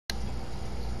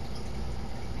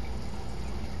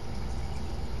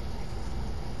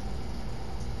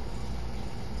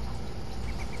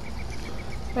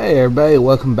Hey everybody,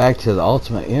 welcome back to the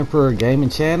Ultimate Emperor Gaming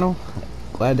channel.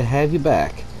 Glad to have you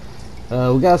back.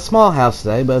 We got a small house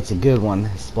today, but it's a good one.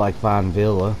 It's Black Vine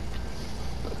Villa.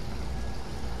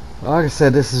 Like I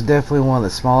said, this is definitely one of the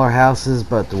smaller houses,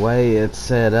 but the way it's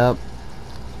set up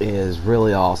is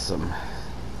really awesome.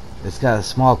 It's got a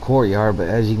small courtyard, but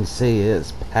as you can see,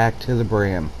 it's packed to the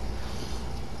brim.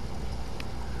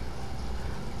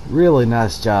 Really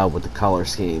nice job with the color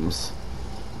schemes.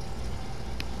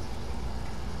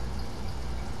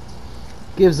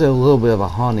 Gives it a little bit of a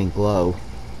haunting glow.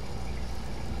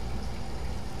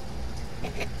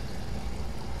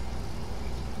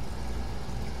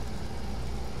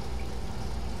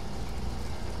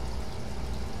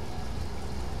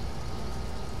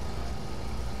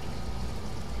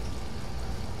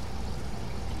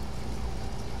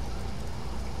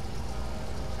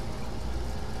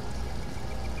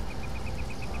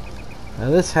 Now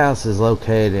this house is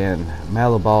located in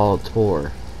Malabal,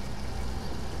 Tor.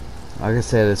 Like I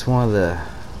said, it's one of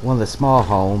the small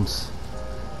homes.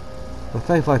 I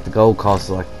think like the gold costs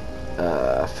like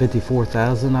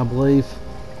 54,000, I believe.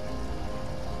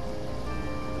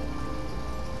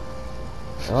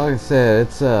 Like I said,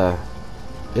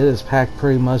 it is packed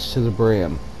pretty much to the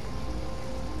brim.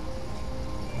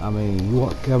 I mean, you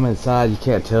want to come inside, you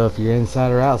can't tell if you're inside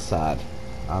or outside.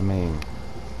 I mean,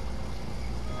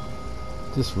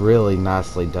 just really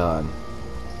nicely done.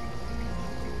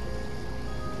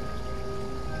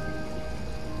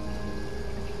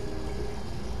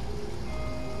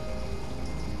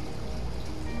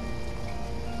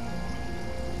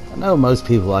 I know most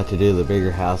people like to do the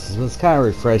bigger houses, but it's kind of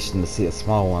refreshing to see a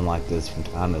small one like this from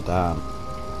time to time.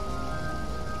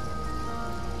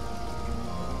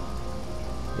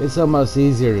 It's almost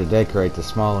easier to decorate the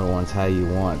smaller ones how you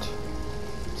want,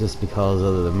 just because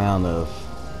of the amount of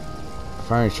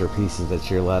furniture pieces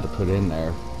that you're allowed to put in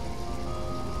there.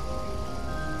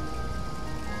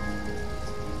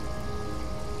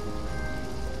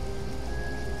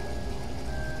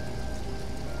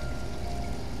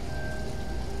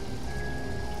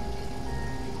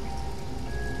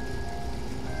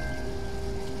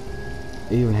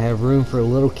 Even have room for a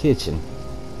little kitchen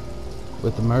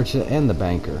with the merchant and the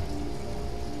banker.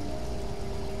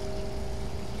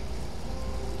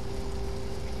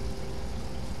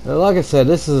 But like I said,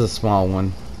 this is a small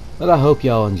one, but I hope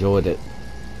y'all enjoyed it.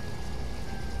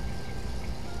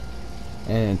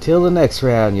 And until the next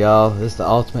round, y'all, this is the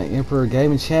Ultimate Emperor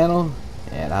Gaming channel,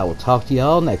 and I will talk to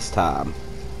y'all next time.